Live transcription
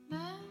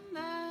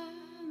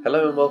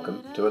Hello and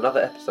welcome to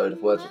another episode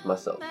of Words with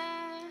Myself.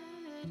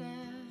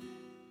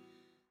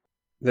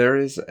 There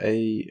is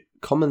a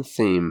common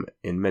theme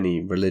in many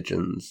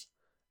religions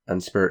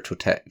and spiritual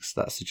texts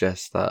that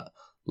suggests that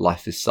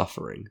life is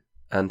suffering.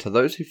 And to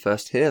those who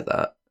first hear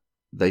that,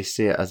 they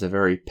see it as a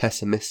very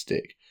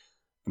pessimistic,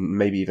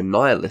 maybe even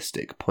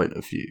nihilistic point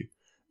of view,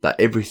 that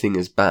everything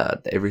is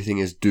bad, that everything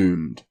is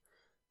doomed.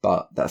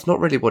 But that's not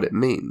really what it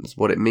means.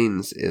 What it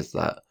means is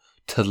that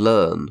to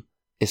learn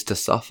is to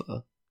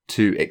suffer.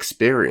 To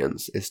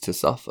experience is to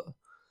suffer.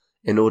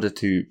 In order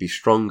to be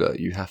stronger,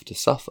 you have to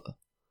suffer.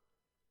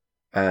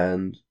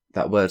 And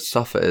that word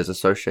suffer is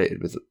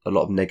associated with a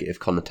lot of negative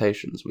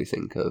connotations. We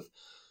think of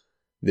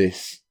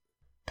this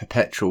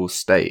perpetual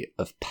state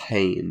of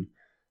pain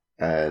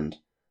and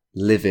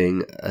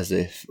living as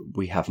if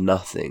we have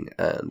nothing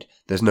and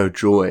there's no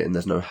joy and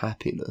there's no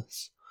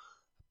happiness.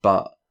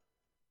 But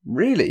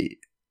really,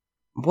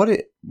 what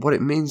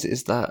it means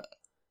is that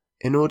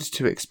in order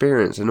to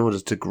experience, in order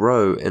to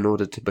grow, in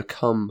order to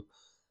become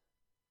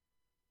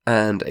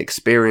and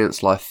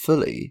experience life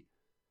fully,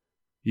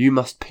 you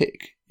must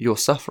pick your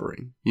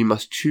suffering. You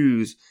must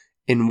choose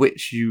in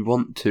which you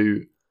want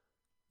to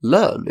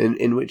learn,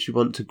 in which you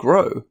want to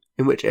grow,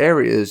 in which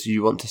areas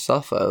you want to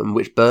suffer, and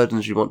which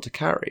burdens you want to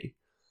carry.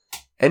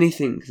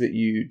 Anything that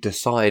you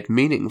decide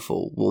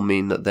meaningful will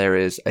mean that there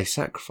is a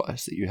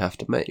sacrifice that you have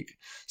to make.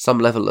 Some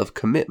level of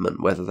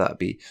commitment, whether that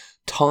be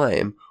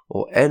time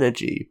or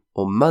energy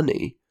or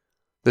money.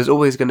 There's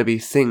always going to be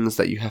things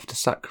that you have to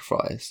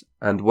sacrifice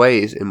and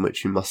ways in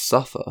which you must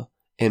suffer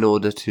in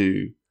order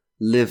to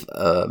live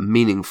a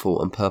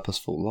meaningful and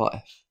purposeful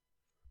life.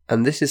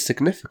 And this is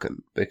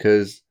significant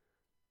because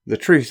the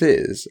truth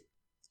is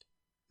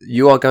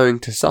you are going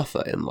to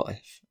suffer in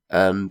life,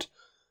 and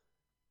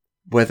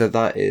whether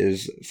that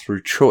is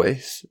through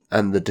choice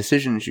and the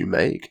decisions you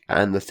make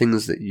and the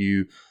things that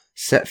you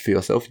set for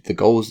yourself, the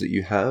goals that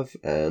you have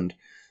and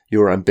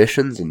your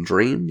ambitions and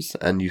dreams,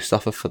 and you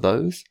suffer for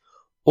those,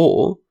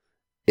 or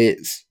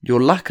it's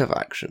your lack of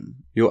action,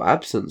 your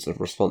absence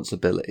of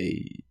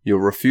responsibility, your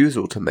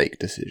refusal to make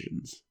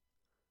decisions.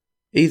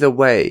 Either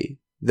way,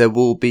 there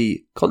will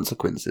be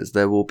consequences,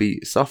 there will be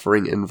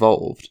suffering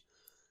involved.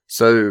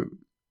 So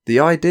the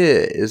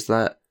idea is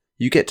that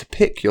you get to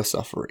pick your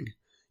suffering.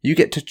 You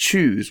get to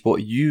choose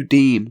what you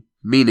deem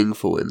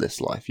meaningful in this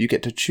life. You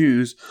get to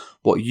choose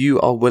what you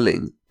are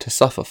willing to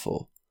suffer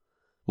for,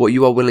 what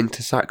you are willing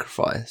to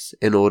sacrifice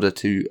in order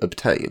to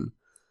obtain.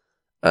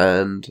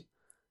 And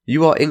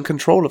you are in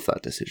control of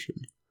that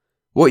decision.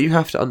 What you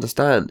have to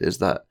understand is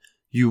that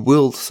you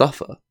will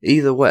suffer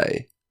either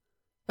way.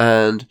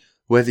 And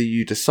whether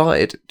you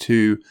decide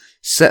to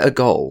set a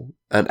goal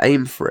and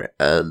aim for it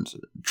and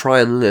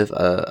try and live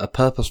a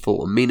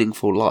purposeful and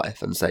meaningful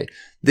life and say,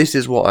 this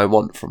is what I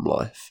want from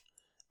life,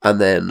 and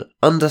then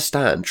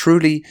understand,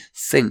 truly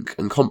think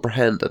and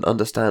comprehend and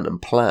understand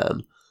and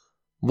plan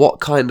what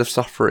kind of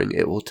suffering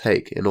it will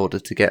take in order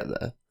to get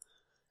there.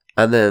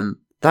 And then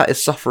that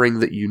is suffering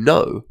that you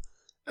know,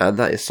 and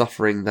that is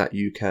suffering that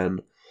you can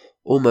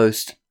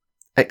almost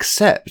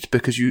accept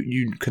because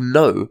you can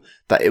know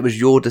that it was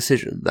your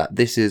decision, that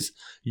this is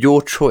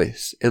your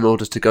choice in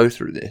order to go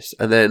through this.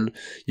 And then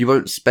you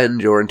won't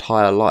spend your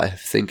entire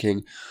life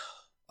thinking,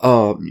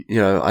 oh,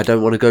 I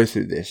don't want to go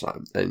through this,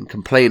 and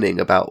complaining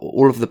about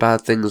all of the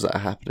bad things that are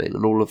happening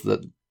and all of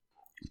the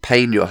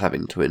pain you're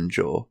having to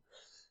endure.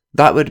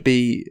 That would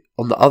be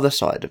on the other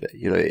side of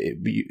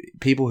it.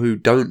 People who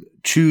don't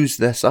choose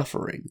their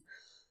suffering,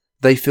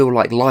 they feel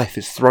like life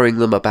is throwing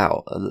them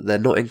about and that they're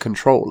not in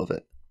control of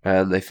it.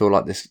 And they feel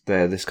like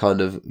they're this kind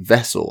of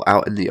vessel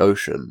out in the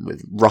ocean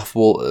with rough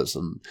waters,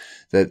 and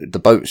the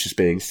boat's just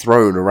being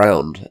thrown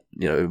around,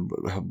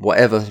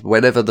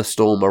 whenever the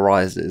storm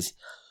arises,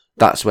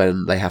 that's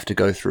when they have to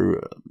go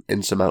through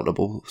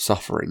insurmountable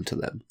suffering to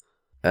them.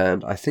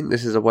 And I think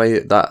this is a way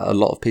that a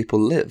lot of people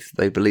live.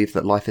 They believe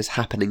that life is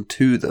happening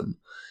to them,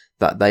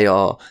 that they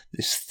are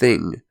this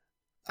thing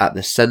at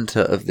the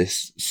centre of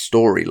this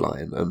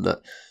storyline, and that,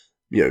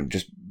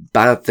 just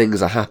bad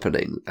things are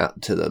happening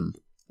to them,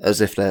 as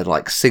if they're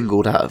like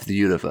singled out of the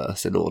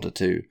universe in order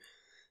to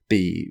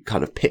be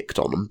kind of picked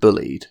on and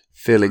bullied,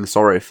 feeling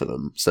sorry for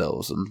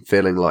themselves and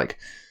feeling like,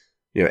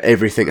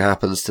 everything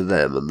happens to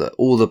them and that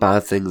all the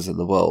bad things in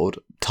the world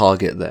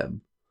target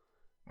them.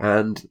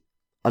 And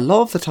a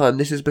lot of the time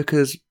this is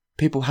because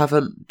people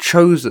haven't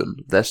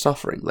chosen their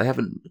suffering. They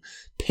haven't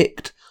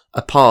picked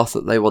a path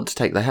that they want to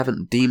take. They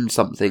haven't deemed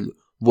something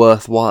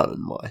worthwhile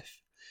in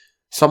life.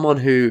 Someone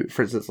who,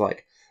 for instance,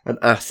 like an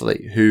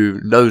athlete who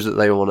knows that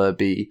they want to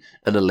be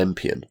an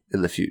Olympian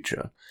in the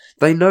future,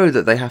 they know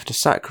that they have to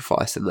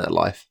sacrifice in their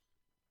life,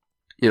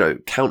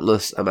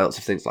 countless amounts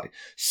of things like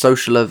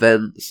social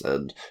events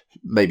and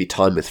maybe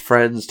time with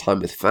friends, time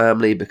with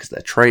family, because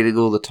they're training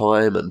all the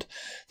time, and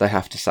they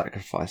have to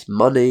sacrifice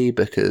money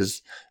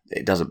because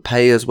it doesn't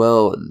pay as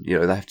well, and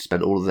they have to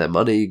spend all of their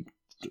money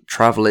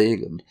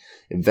traveling and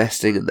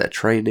investing in their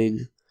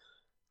training,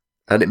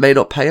 and it may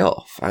not pay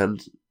off.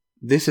 And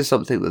this is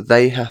something that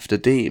they have to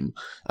deem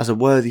as a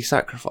worthy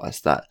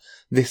sacrifice, that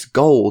this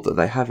goal that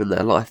they have in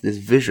their life, this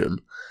vision,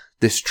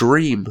 this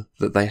dream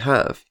that they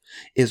have,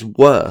 is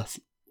worth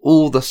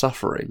all the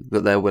suffering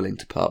that they're willing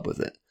to put up with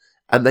it.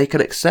 And they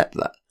can accept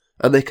that,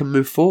 and they can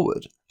move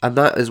forward. And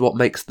that is what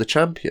makes the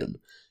champion,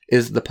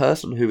 is the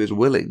person who is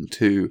willing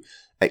to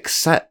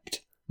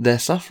accept their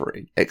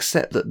suffering,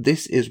 accept that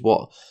this is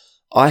what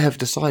I have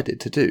decided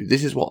to do.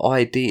 This is what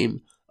I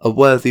deem a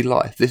worthy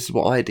life. This is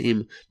what I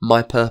deem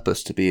my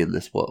purpose to be in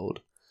this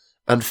world.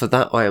 And for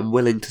that I am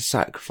willing to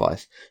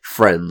sacrifice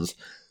friends,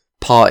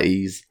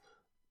 parties,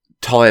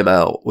 time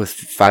out with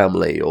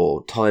family,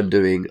 or time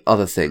doing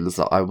other things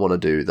that I want to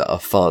do that are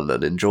fun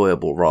and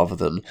enjoyable rather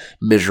than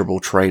miserable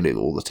training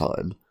all the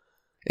time.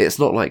 It's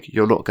not like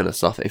you're not going to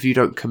suffer. If you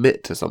don't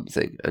commit to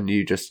something and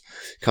you just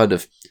kind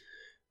of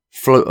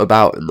float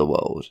about in the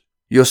world,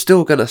 you're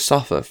still going to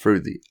suffer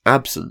through the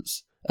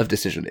absence of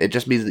decision. It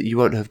just means that you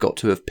won't have got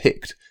to have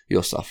picked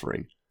your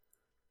suffering.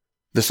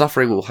 The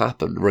suffering will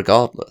happen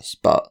regardless,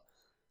 but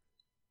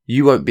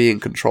you won't be in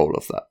control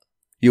of that.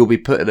 You'll be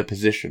put in a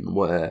position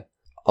where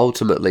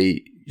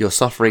ultimately your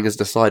suffering is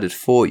decided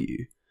for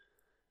you,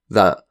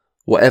 that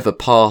whatever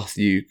path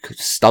you could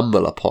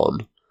stumble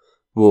upon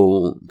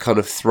will kind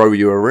of throw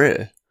you a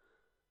rear,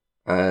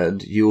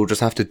 and you'll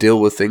just have to deal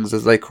with things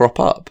as they crop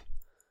up.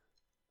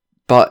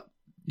 But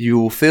you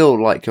will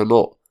feel like you're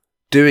not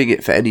doing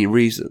it for any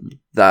reason,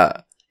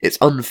 that it's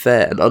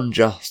unfair and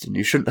unjust and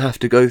you shouldn't have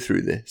to go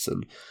through this,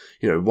 and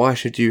why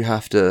should you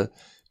have to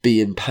be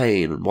in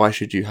pain, and why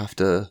should you have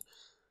to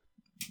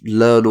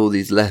learn all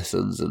these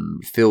lessons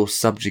and feel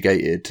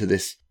subjugated to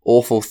this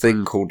awful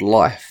thing called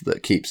life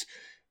that keeps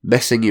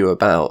messing you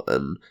about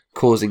and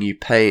causing you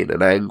pain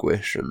and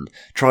anguish and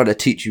trying to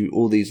teach you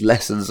all these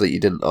lessons that you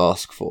didn't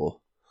ask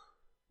for.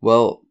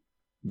 Well,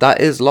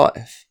 that is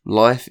life.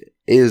 Life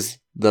is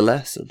the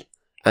lesson,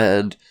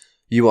 and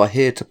you are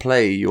here to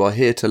play, you are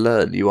here to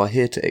learn, you are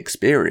here to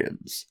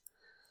experience.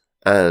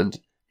 And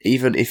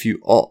even if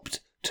you opt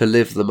to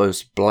live the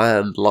most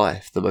bland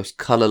life, the most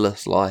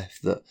colourless life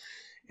that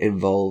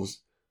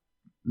involves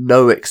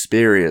no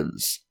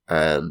experience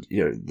and,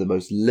 the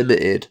most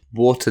limited,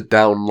 watered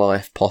down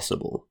life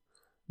possible,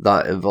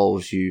 that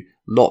involves you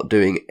not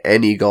doing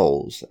any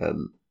goals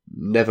and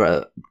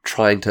never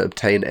trying to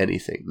obtain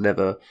anything,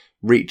 never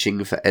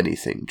reaching for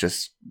anything,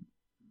 just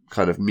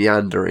kind of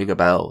meandering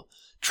about,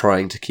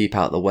 trying to keep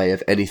out the way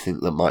of anything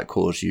that might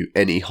cause you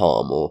any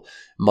harm or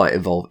might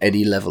involve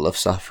any level of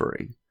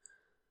suffering.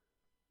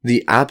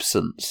 The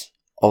absence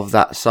of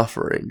that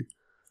suffering,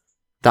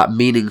 that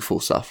meaningful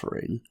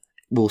suffering,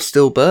 will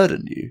still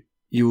burden you.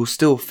 You will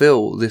still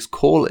feel this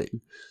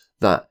calling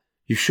that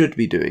you should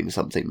be doing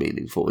something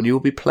meaningful, and you will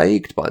be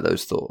plagued by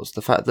those thoughts.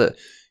 The fact that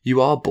you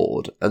are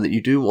bored and that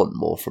you do want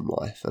more from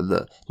life and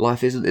that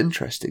life isn't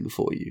interesting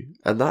for you,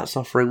 and that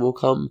suffering will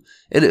come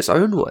in its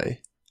own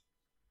way.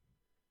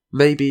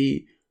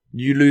 Maybe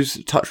you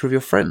lose touch with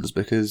your friends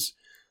because,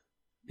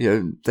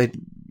 you're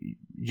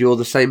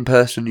the same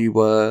person you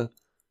were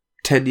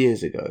 10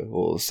 years ago,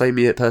 or the same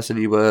person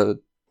you were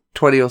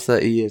 20 or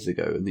 30 years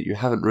ago, and that you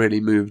haven't really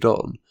moved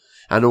on.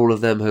 And all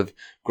of them have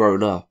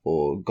grown up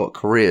or got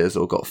careers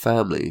or got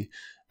family,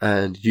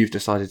 and you've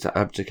decided to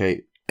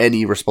abdicate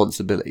any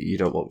responsibility. You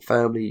don't want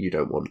family, you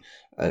don't want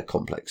a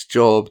complex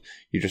job,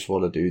 you just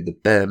want to do the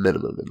bare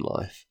minimum in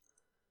life.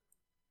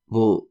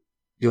 Well,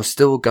 you're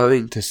still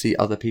going to see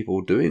other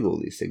people doing all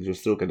these things. You're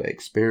still going to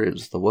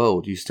experience the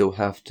world. You still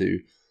have to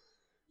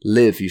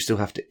live, you still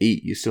have to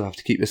eat, you still have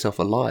to keep yourself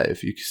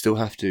alive, you still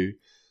have to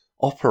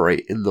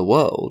operate in the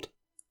world.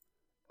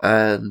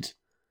 And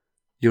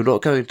you're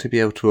not going to be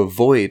able to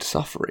avoid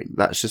suffering.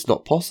 That's just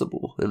not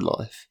possible in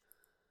life.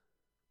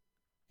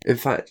 In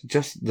fact,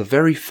 just the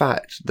very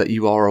fact that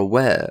you are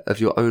aware of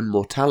your own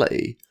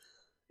mortality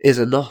is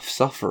enough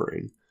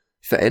suffering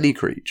for any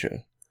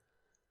creature.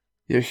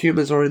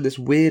 Humans are in this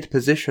weird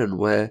position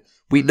where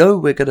we know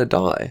we're going to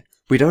die.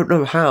 We don't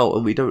know how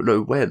and we don't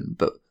know when,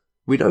 but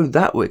we know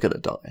that we're going to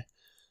die.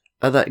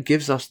 And that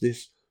gives us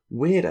this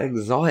weird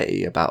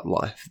anxiety about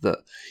life that,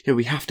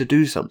 we have to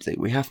do something.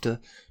 We have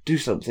to do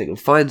something and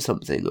find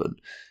something.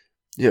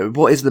 And,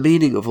 what is the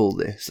meaning of all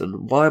this?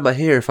 And why am I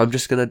here if I'm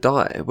just going to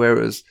die?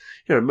 Whereas,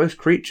 most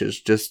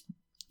creatures just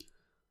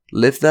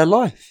live their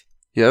life.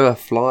 A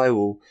fly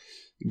will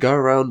go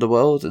around the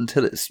world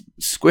until it's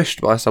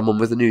squished by someone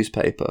with a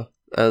newspaper.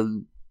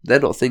 And they're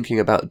not thinking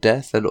about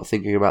death. They're not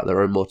thinking about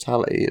their own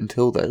mortality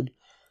until then.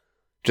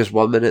 Just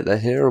 1 minute they're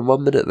here and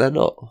 1 minute they're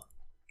not.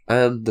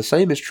 And the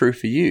same is true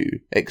for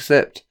you,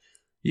 except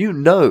you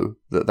know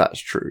that that's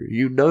true.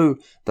 You know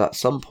that at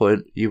some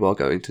point you are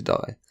going to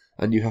die,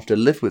 and you have to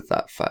live with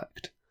that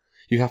fact.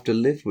 You have to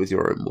live with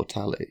your own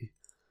mortality.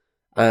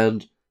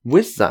 And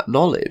with that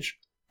knowledge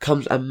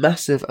comes a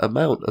massive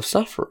amount of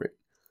suffering,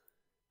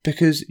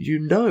 because you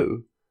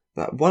know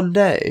that one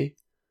day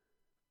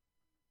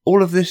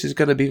all of this is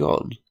going to be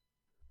gone.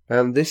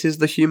 And this is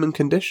the human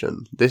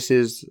condition. This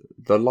is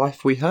the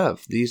life we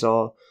have. These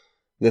are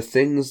the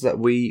things that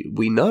we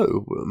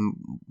know.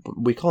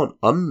 We can't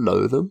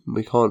unknow them.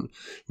 We can't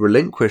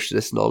relinquish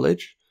this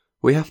knowledge.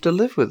 We have to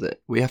live with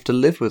it. We have to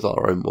live with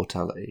our own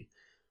mortality.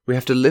 We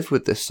have to live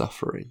with this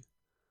suffering.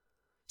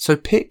 So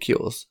pick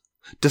yours.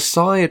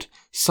 Decide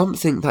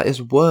something that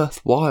is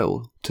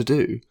worthwhile to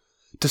do.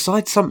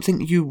 Decide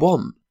something you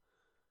want.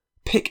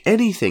 Pick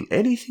anything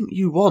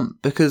you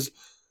want, because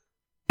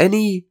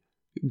any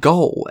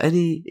goal,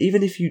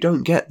 even if you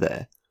don't get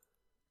there,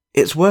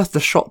 it's worth the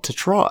shot to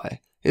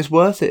try. It's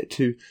worth it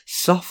to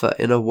suffer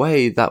in a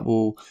way that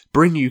will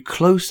bring you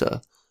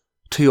closer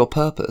to your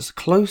purpose,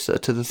 closer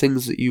to the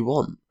things that you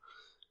want,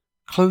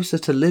 closer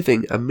to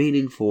living a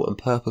meaningful and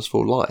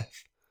purposeful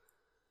life.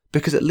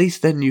 Because at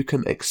least then you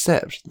can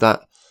accept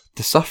that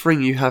the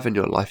suffering you have in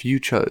your life, you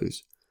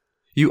chose.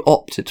 You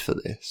opted for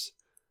this.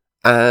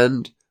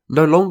 And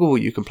no longer will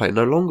you complain.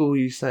 No longer will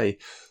you say,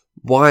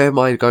 why am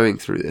I going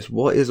through this?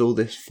 What is all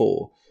this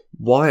for?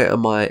 Why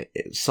am I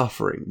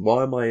suffering?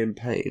 Why am I in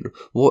pain?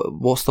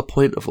 What's the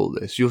point of all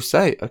this? You'll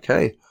say,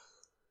 okay,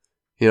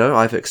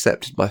 I've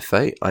accepted my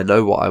fate. I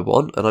know what I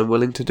want, and I'm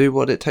willing to do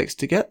what it takes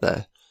to get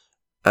there.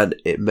 And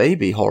it may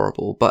be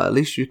horrible, but at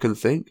least you can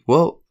think,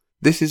 well,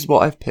 this is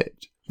what I've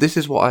picked. This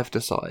is what I've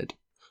decided.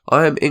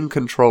 I am in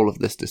control of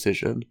this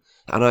decision,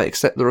 and I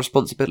accept the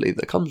responsibility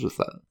that comes with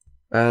that.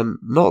 And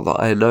not that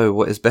I know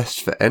what is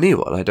best for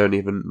anyone. I don't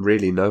even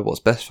really know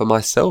what's best for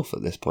myself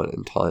at this point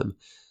in time.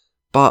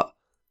 But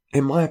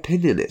in my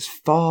opinion, it's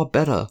far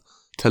better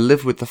to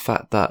live with the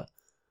fact that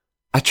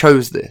I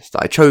chose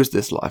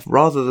this life,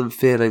 rather than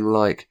feeling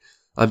like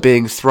I'm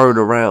being thrown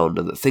around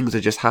and that things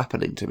are just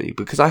happening to me,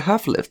 because I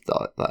have lived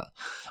like that.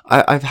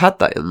 I've had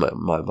that in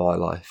my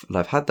life, and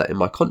I've had that in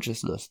my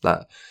consciousness,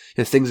 that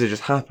things are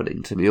just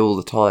happening to me all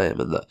the time,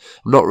 and that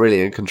I'm not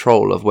really in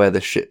control of where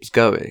the ship's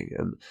going,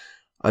 and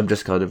I'm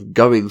just kind of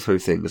going through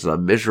things, and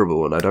I'm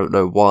miserable, and I don't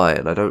know why,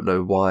 and I don't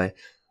know why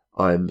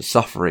I'm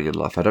suffering in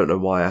life. I don't know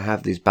why I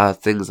have these bad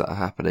things that are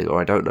happening, or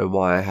I don't know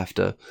why I have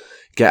to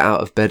get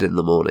out of bed in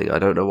the morning. I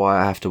don't know why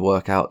I have to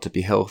work out to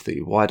be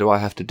healthy. Why do I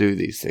have to do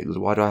these things?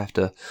 Why do I have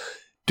to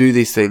do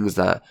these things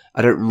that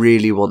I don't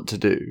really want to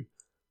do?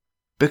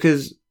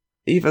 Because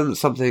even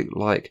something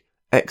like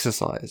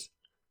exercise,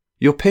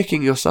 you're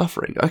picking your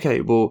suffering. Okay,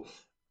 well,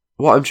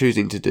 what I'm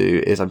choosing to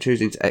do is I'm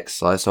choosing to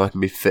exercise so I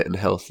can be fit and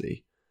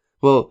healthy.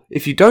 Well,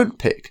 if you don't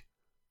pick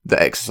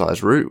the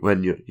exercise route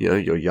when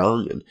you're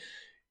young and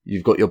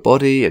you've got your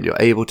body and you're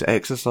able to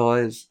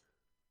exercise,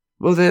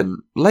 well then,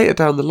 later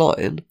down the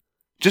line,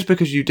 just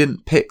because you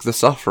didn't pick the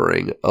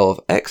suffering of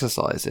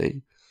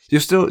exercising,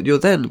 you're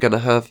then going to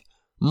have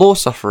more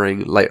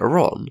suffering later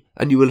on,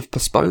 and you will have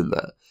postponed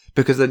that,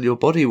 because then your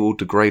body will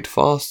degrade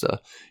faster.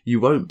 You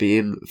won't be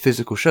in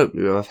physical shape.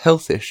 You'll have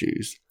health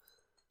issues,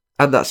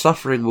 and that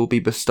suffering will be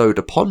bestowed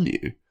upon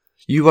you.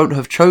 You won't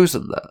have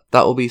chosen that.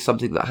 That will be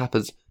something that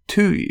happens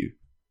to you.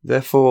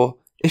 Therefore,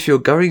 if you're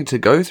going to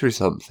go through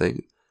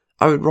something,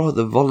 I would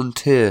rather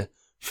volunteer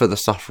for the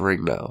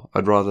suffering now.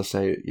 I'd rather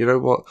say, you know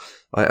what,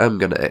 I am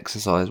going to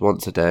exercise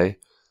once a day,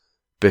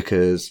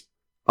 because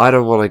I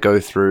don't want to go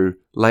through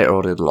later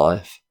on in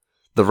life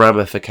the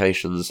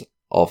ramifications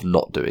of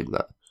not doing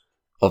that,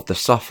 of the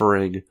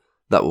suffering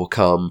that will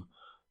come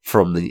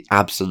from the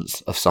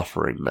absence of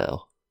suffering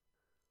now.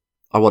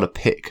 I want to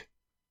pick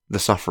the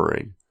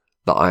suffering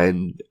that I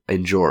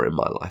endure in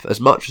my life as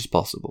much as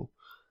possible.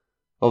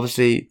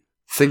 Obviously,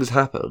 things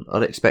happen,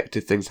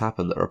 unexpected things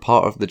happen that are a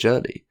part of the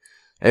journey.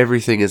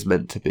 Everything is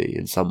meant to be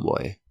in some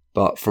way.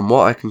 But from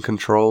what I can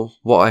control,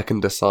 what I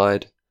can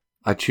decide,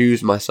 I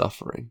choose my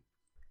suffering.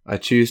 I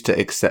choose to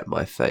accept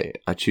my fate.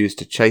 I choose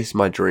to chase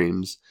my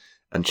dreams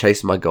and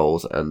chase my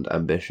goals and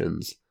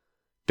ambitions,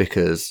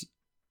 because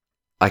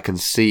I can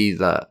see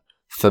that,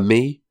 for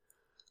me,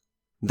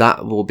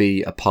 that will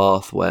be a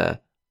path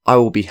where I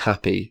will be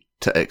happy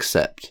to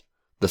accept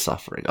the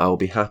suffering. I will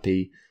be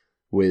happy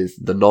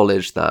with the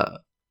knowledge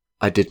that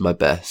I did my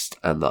best,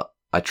 and that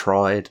I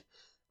tried,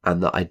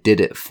 and that I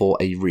did it for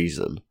a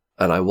reason,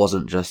 and I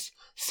wasn't just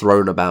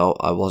thrown about.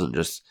 I wasn't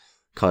just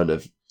kind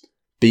of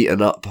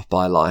beaten up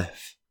by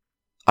life.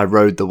 I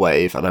rode the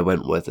wave and I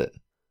went with it,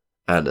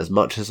 and as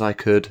much as I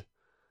could,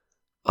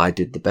 I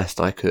did the best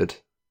I could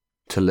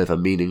to live a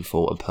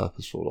meaningful and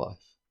purposeful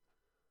life.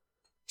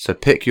 So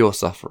pick your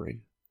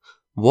suffering.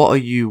 What are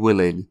you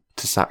willing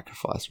to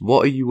sacrifice?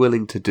 What are you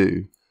willing to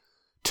do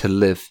to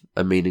live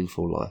a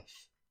meaningful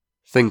life?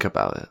 Think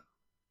about it.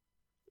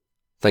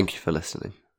 Thank you for listening.